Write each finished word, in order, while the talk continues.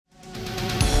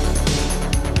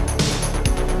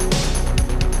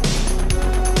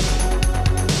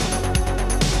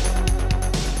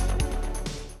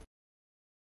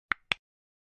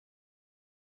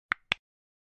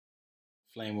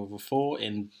playing with a 4.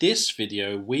 In this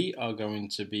video we are going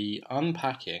to be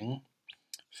unpacking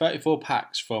 34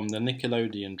 packs from the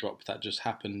Nickelodeon drop that just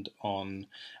happened on,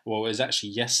 well, it was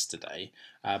actually yesterday,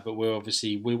 but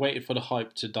we waited for the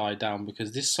hype to die down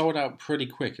because this sold out pretty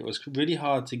quick. It was really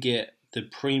hard to get the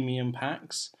premium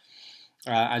packs.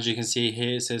 As you can see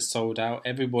here, it says sold out.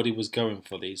 Everybody was going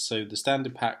for these. So the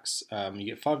standard packs, you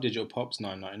get 5 digital pops,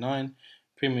 $9.99.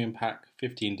 Premium pack,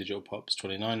 15 digital pops,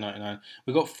 $29.99.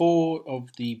 We got 4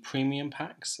 of the premium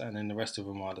packs, and then the rest of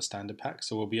them are the standard packs.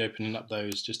 So we'll be opening up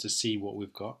those just to see what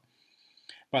we've got.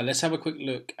 Right, let's have a quick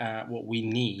look at what we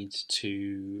need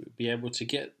to be able to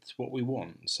get what we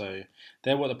want. So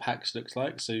they're what the packs looks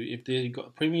like. So if you've got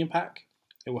a premium pack,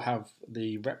 it will have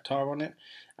the Reptar on it,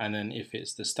 and then if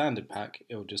it's the standard pack,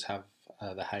 it will just have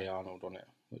the Hey Arnold on it,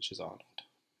 which is Arnold.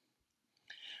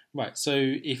 Right, so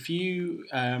if you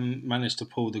manage to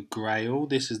pull the Grail,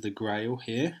 this is the Grail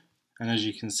here, and as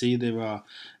you can see there are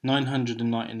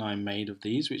 999 made of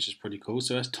these, which is pretty cool.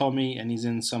 So that's Tommy, and he's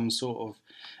in some sort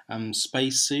of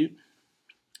space suit.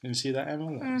 Can you see that,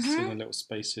 Emma? That's in a little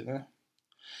space suit there.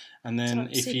 And then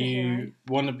like if you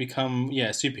want to become,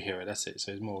 superhero, that's it.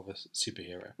 So it's more of a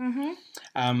superhero.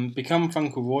 Become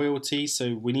Funko royalty.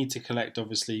 So we need to collect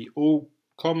obviously all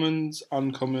commons,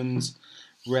 uncommons,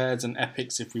 rares and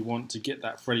epics if we want to get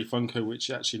that Freddy Funko, which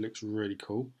actually looks really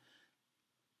cool.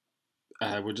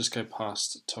 We'll just go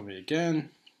past Tommy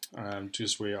again.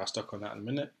 Just we are stuck on that in a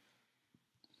minute.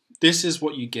 This is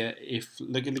what you get if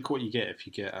look at what you get if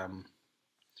you get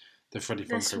the Freddy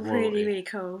Funko royalty. Really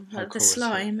cool. Like the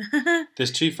slime.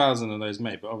 There's 2,000 of those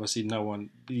made, but obviously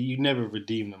you never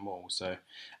redeem them all. So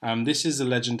this is a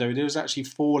legendary. There was actually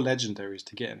 4 legendaries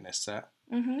to get in this set.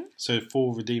 So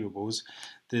 4 redeemables.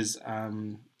 There's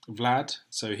VLAD,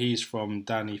 so he's from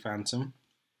Danny Phantom.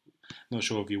 Not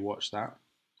sure if you watched that.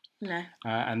 No.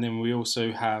 And then we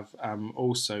also have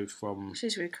also from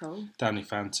She's really cool. Danny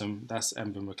Phantom. That's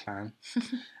MCLAIN.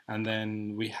 And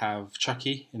then we have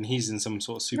Chuckie, and he's in some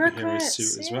sort of superhero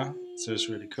suit as well. So it's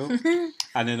really cool.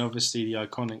 And then obviously the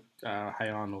iconic Hey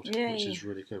Arnold, which is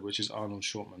really good, which is Arnold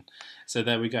SHORTMAN. So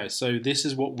there we go. So this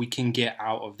is what we can get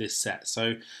out of this set.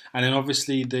 So, and then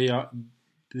obviously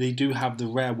they do have the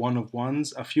rare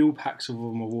one-of-ones. A few packs of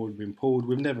them have already been pulled.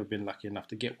 We've never been lucky enough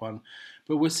to get one,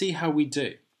 but we'll see how we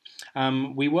do.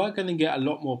 We were going to get a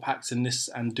lot more packs in this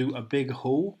and do a big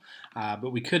haul,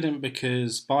 but we couldn't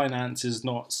because Binance is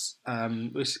not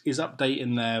is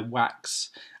updating their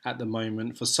wax at the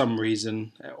moment for some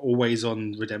reason, always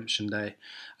on redemption day,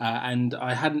 and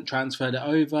I hadn't transferred it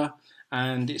over,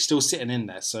 and it's still sitting in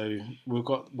there. So we've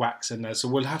got wax in there, so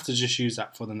we'll have to just use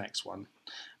that for the next one.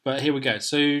 But here we go.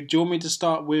 So do you want me to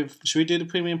start with? Should we do the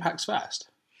premium packs first?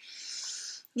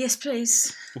 Yes,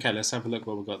 please. Okay, let's have a look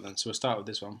what we've got then. So we'll start with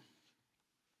this one.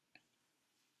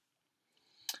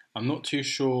 I'm not too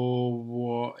sure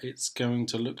what it's going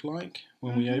to look like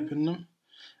when we open them.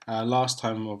 Last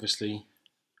time, obviously,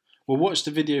 we'll watch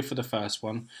the video for the first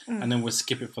one and then we'll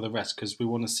skip it for the rest because we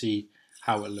want to see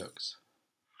how it looks.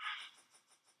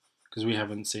 Because we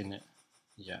haven't seen it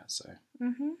yet, so.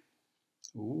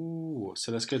 Ooh,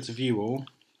 so let's go to view all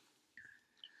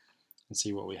and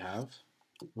see what we have.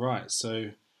 Right,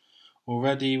 so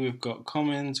already we've got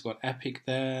commons, got epic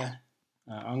there,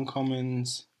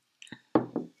 uncommons.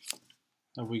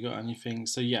 Have we got anything?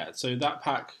 So yeah, so that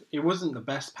pack, it wasn't the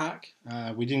best pack.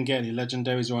 We didn't get any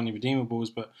legendaries or any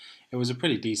redeemables, but it was a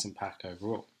pretty decent pack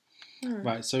overall.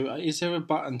 Right, so is there a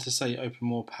button to say open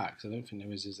more packs? I don't think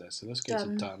there is there? So let's go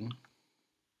to done.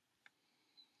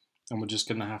 And we're just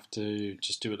going to have to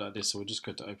just do it like this. So we'll just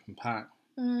go to open pack.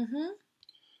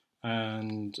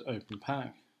 And open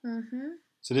pack.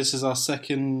 So this is our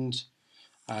second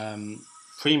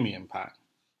premium pack.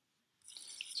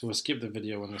 So we'll skip the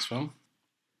video on this one.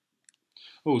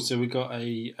 Oh, so we got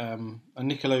a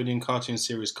Nickelodeon cartoon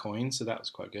series coin, so that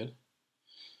was quite good.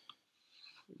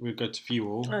 We'll go to view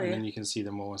all, and then you can see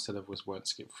them all instead of us won't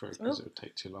skip through because it would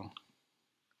take too long.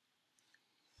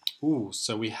 Ooh,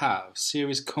 so we have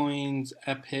series coins,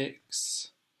 epics,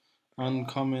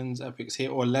 uncommons, epics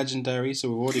here, or legendary. So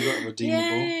we've already got a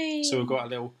redeemable. Yay. So we've got a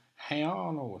little Hey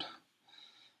Arnold.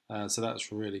 So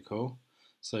that's really cool.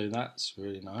 So that's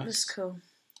really nice. That's cool.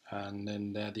 And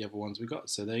then they're the other ones we got.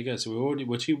 So there you go. So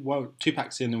we're two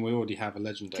packs in, and we already have a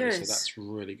legendary. So that's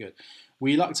really good.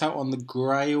 We lucked out on the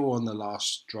Grail on the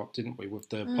last drop, didn't we, with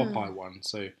the Popeye one?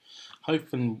 So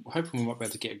hoping we might be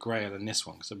able to get a Grail in this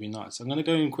one because it'd be nice. I'm going to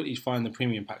go and quickly find the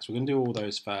premium packs. We're going to do all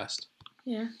those first.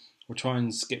 Yeah. We'll try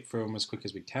and skip through them as quick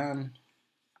as we can.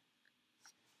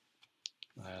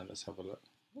 Let's have a look.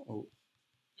 Oh,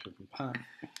 open pack.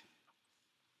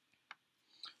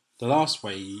 The last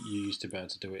way you used to be able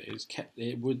to do it is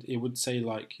it would say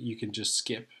like you can just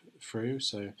skip through.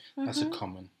 So that's a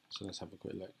common. So let's have a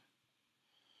quick look.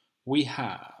 We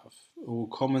have all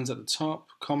commons at the top,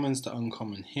 commons to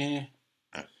uncommon here,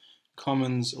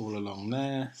 commons all along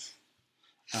there,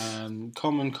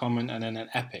 common, and then an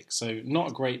epic. So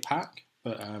not a great pack,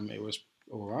 but it was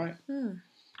all right.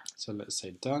 So let's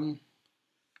say done.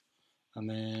 And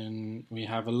then we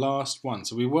have a last one.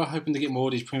 So we were hoping to get more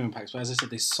of these premium packs, but as I said,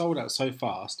 they sold out so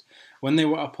fast. When they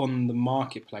were up on the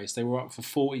marketplace, they were up for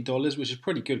 $40, which is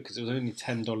pretty good because it was only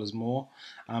 $10 more.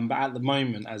 But at the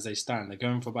moment, as they stand, they're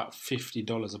going for about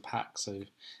 $50 a pack. So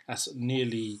that's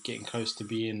nearly getting close to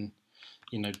being,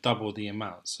 double the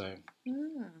amount. So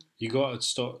you got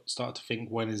to start to think,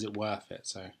 when is it worth it?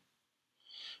 So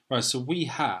right, so we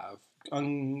have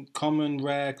uncommon,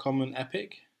 rare, common,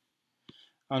 epic.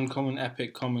 Uncommon,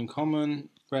 epic, common,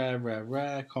 rare,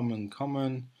 rare, common,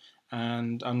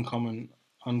 and uncommon,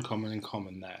 and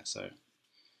common there. So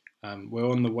we're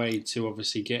on the way to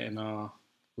obviously getting our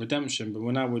redemption, but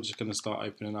we're just going to start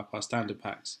opening up our standard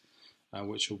packs,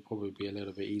 which will probably be a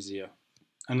little bit easier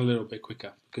and a little bit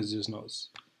quicker because there's not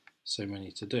so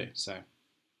many to do. So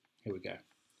here we go.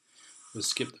 We'll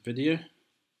skip the video.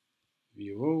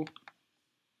 View all.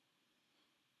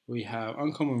 We have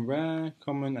uncommon, rare,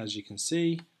 common, as you can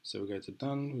see. So we'll go to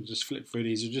done. We'll just flip through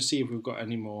these. We'll just see if we've got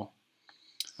any more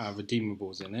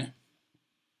redeemables in here.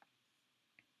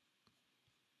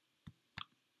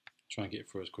 Try and get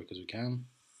through as quick as we can.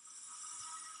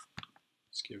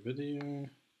 Skip video.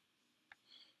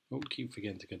 Oh, keep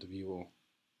forgetting to go to view all.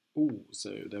 Oh,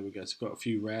 so there we go. So we've got a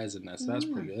few rares in there. So that's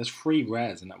pretty good. There's 3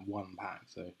 rares in that one pack.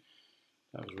 So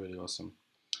that was really awesome.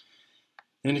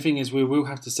 The only thing is we will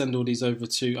have to send all these over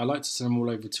to, I like to send them all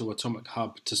over to Atomic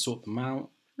Hub to sort them out.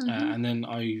 And then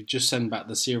I just send back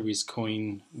the series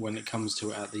coin when it comes to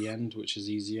it at the end, which is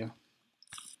easier.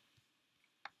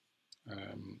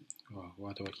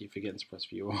 Why do I keep forgetting to press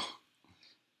view?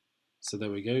 So there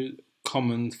we go.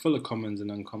 Common, full of commons and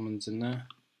uncommons in there.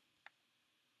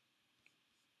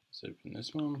 Let's open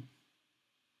this one.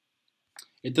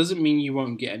 It doesn't mean you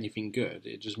won't get anything good.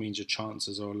 It just means your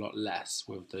chances are a lot less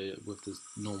with the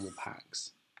normal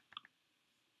packs.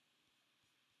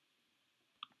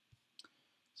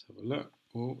 Let's have a look.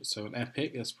 Oh, so an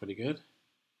epic, that's pretty good.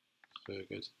 So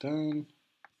it goes down.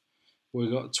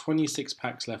 We've got 26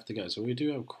 packs left to go, so we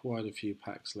do have quite a few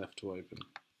packs left to open.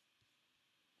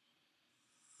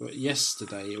 But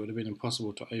yesterday it would have been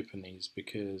impossible to open these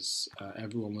because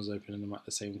everyone was opening them at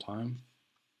the same time.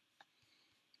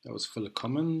 That was full of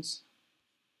commons.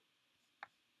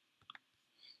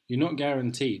 You're not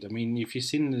guaranteed. I mean, if you've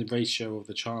seen the ratio of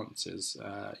the chances,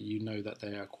 you know that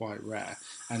they are quite rare.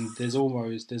 And there's about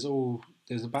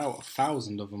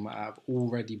 1,000 of them that have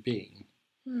already been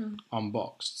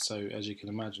unboxed. So as you can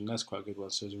imagine, that's quite a good one.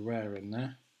 So there's a rare in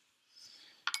there.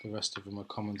 The rest of them are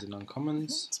commons and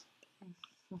uncommons.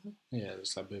 Yeah,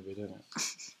 it's like baby, doesn't it?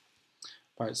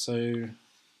 Right, so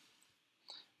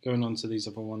going on to these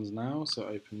other ones now, so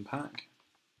open pack.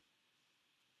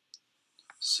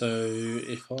 So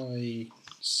if I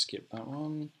skip that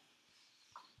one,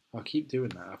 I'll keep doing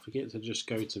that. I forget to just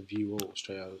go to view all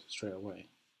straight away.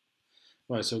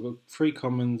 Right, so I've got 3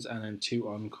 commons and then 2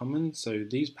 uncommons. So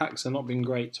these packs have not been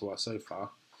great to us so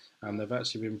far, and they've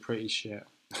actually been pretty shit.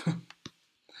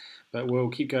 But we'll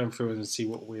keep going through and see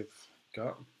what we've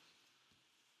got.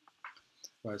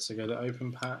 Right, so go to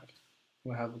open pack.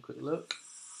 We'll have a quick look.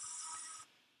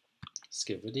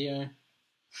 Skip video.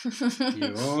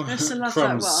 You are. I still love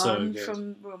that one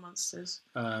from Royal Monsters.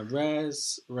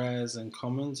 Rares and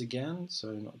commons again,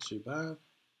 so not too bad.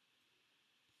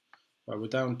 Right, we're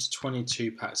down to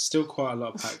 22 packs. Still quite a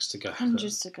lot of packs to go.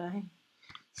 Hundreds to go.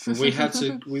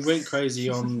 We went crazy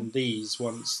on these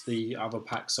once the other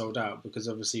packs sold out because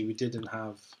obviously we didn't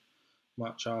have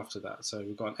much after that. So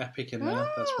we've got an epic in there.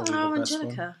 That's probably the best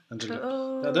Angelica. one.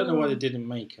 Angelica. I don't know why they didn't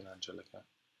make an Angelica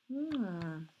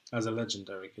as a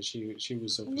legendary because she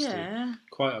was obviously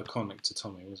quite iconic to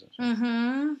Tommy, wasn't she?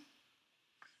 Mm-hmm.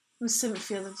 With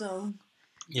Cynthia the doll.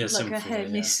 Yeah, like Cynthia, a hair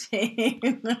missing.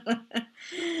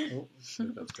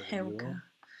 Helga.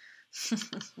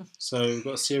 So we've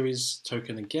got a series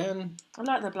token again. I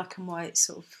like the black and white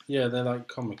sort of. Yeah, they're like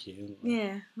comic-y, aren't they?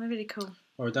 Yeah, they're really cool.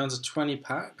 We're down to 20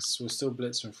 packs. We're still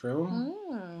blitzing through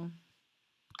them.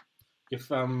 If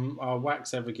our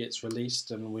wax ever gets released,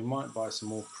 then we might buy some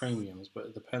more premiums, but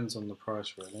it depends on the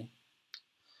price, really.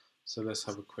 So let's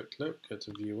have a quick look. Go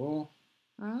to view all.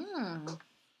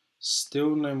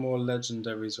 Still no more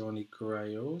legendaries or any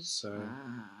grails. So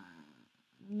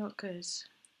not good.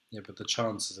 Yeah, but the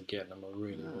chances of getting them are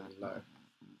really, really low.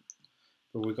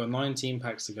 But we've got 19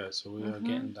 packs to go, so we are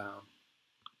getting down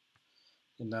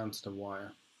to the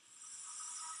wire.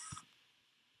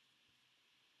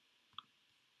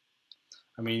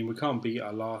 I mean, we can't beat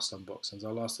our last unboxings.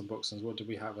 Our last unboxings, what did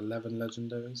we have? 11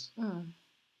 legendaries?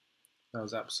 That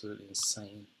was absolutely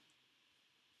insane.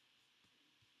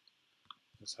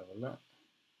 Let's have a look.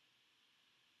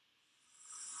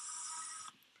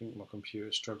 I think my computer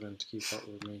is struggling to keep up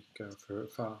with me going through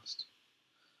it fast.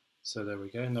 So there we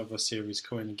go, another series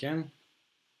coin again.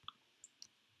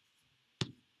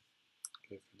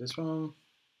 Go for this one.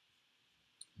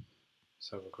 Let's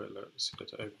have a quick look. Let's go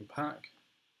to open pack.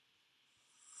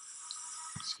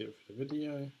 Skip for the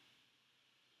video.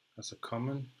 That's a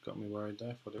common. Got me worried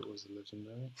there. Thought it was a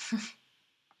legendary.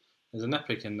 There's an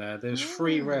epic in there. There's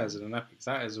 3 rares in an epic.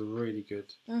 That is a really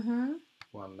good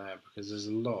one there because there's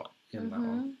a lot in that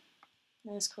one.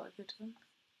 There's quite a good one.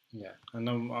 Yeah, and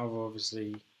I've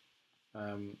obviously.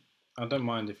 I don't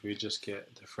mind if we just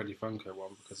get the Freddy Funko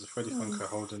one because the Freddy Funko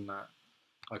holding that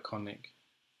iconic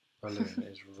balloon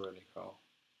is really cool.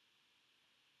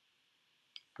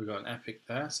 We got an epic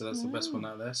there, so that's the best one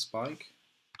out there. Spike.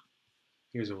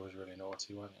 He was always really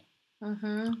naughty, wasn't he?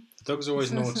 The dogs are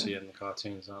always naughty in the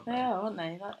cartoons, aren't they? They are, aren't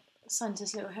they? Like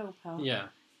Santa's little helper. Yeah.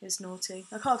 Is naughty.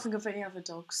 I can't think of any other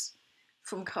dogs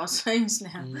from cartoons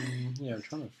now. Yeah, I'm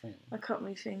trying to think. I can't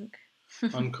really think.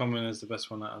 Uncommon is the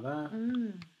best one out of there.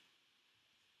 We're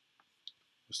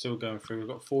still going through. We've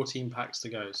got 14 packs to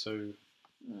go, so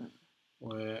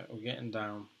we're getting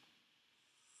down.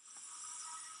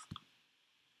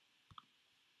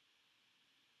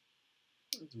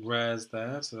 Rares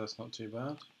there, so that's not too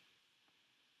bad.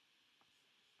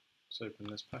 Let's open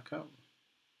this pack up.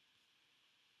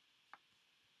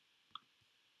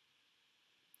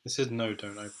 This is no,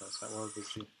 don't open it. So why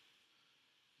would you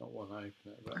not want to open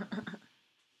it? But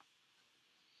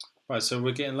right, so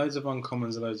we're getting loads of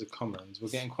uncommons and loads of commons. We're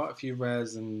getting quite a few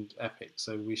rares and epics,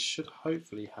 so we should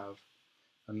hopefully have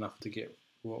enough to get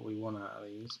what we want out of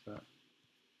these. But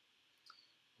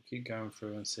we'll keep going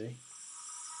through and see.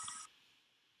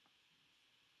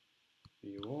 For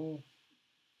you all.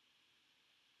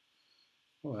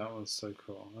 Oh, that one's so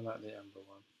cool. I like the Ember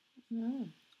one.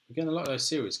 We're getting a lot of those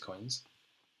series coins.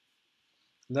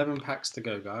 11 packs to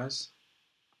go, guys.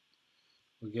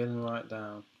 We're getting right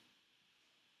down.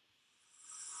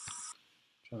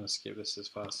 Trying to skip this as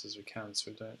fast as we can so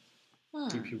we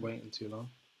don't keep you waiting too long.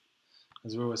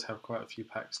 As we always have quite a few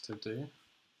packs to do.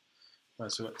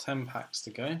 Right, so we've got 10 packs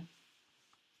to go.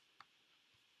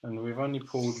 And we've only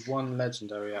pulled 1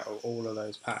 legendary out of all of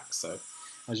those packs, so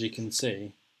as you can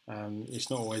see, it's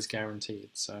not always guaranteed.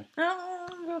 So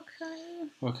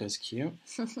Rocco's cute.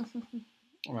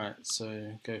 Right,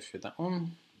 so go through that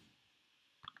one.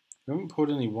 We haven't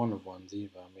pulled any one of ones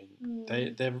either. I mean,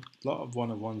 a lot of one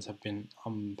of ones have been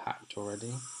unpacked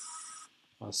already.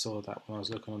 I saw that when I was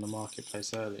looking on the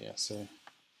marketplace earlier. So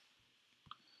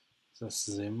that's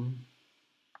Zim.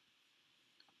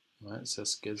 Right, so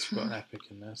that's good. It's got an epic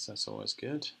in there, so that's always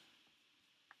good.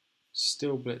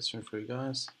 Still blitzing through,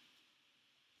 guys.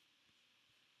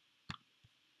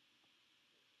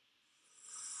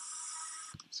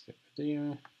 Let's get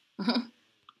video.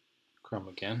 Crumb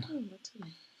again.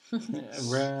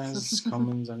 Rares,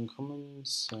 commons, uncommons.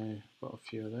 So got a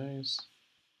few of those.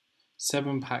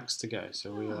 7 packs to go,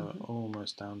 so we are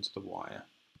almost down to the wire.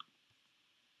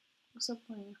 What's the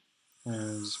wire?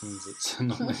 It just means it's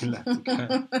not many left to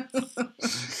go.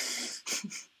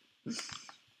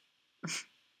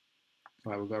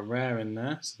 Right, we've got a rare in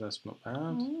there, so that's not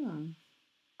bad.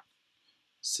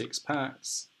 6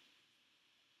 packs.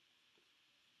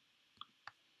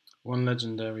 1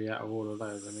 legendary out of all of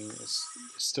those. I mean, it's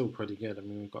still pretty good. I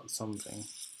mean, we've got something.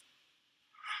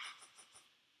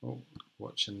 Oh,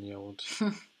 watching the old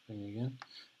thing again.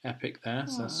 Epic there,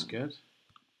 so that's good.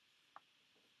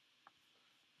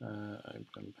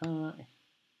 Open pack.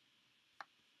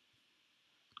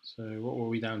 So what were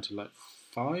we down to, like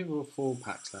 5 or 4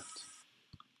 packs left?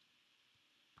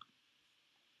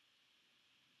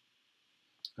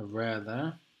 A rare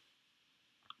there.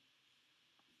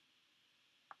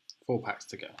 4 packs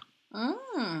to go.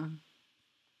 Open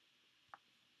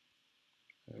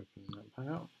that pack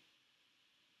up.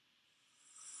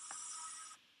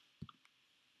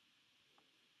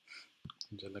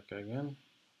 Angelica again.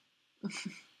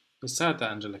 It's sad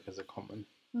that Angelica's a common.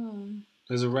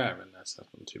 There's a rare in there, so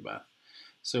that's not too bad.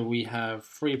 So we have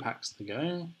 3 packs to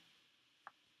go.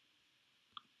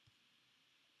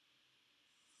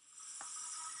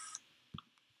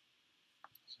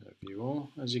 So view all.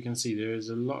 As you can see, there is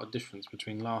a lot of difference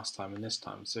between last time and this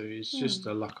time. So it's just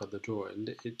the luck of the draw.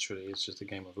 It literally is just a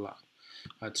game of luck.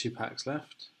 2 packs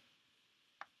left.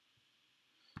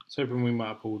 was hoping we might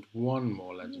have pulled one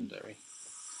more legendary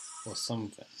or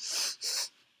something.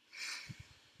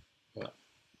 But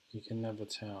you can never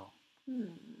tell.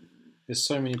 There's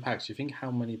so many packs. You think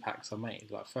how many packs are made?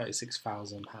 Like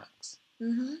 36,000 packs.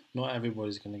 Not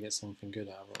everybody's going to get something good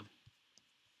out of them.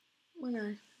 Well,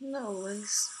 no, not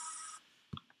always.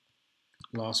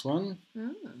 Last one.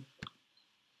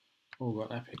 Oh,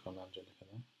 got epic on Angelica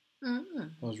there.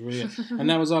 That was really good. And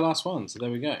that was our last one, so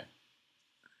there we go.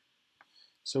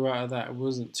 So out of that, it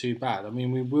wasn't too bad. I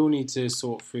mean, we will need to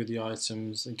sort through the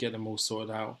items and get them all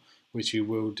sorted out, which we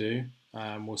will do.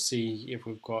 We'll see if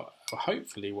we've got,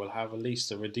 hopefully we'll have at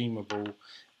least a redeemable,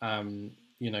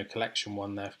 collection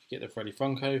one there to get the Freddy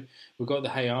Funko. We've got the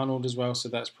Hey Arnold as well, so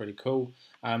that's pretty cool.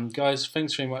 Guys,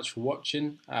 thanks very much for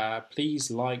watching.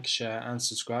 Please like, share and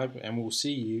subscribe, and we'll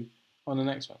see you on the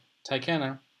next one. Take care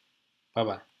now.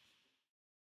 Bye-bye.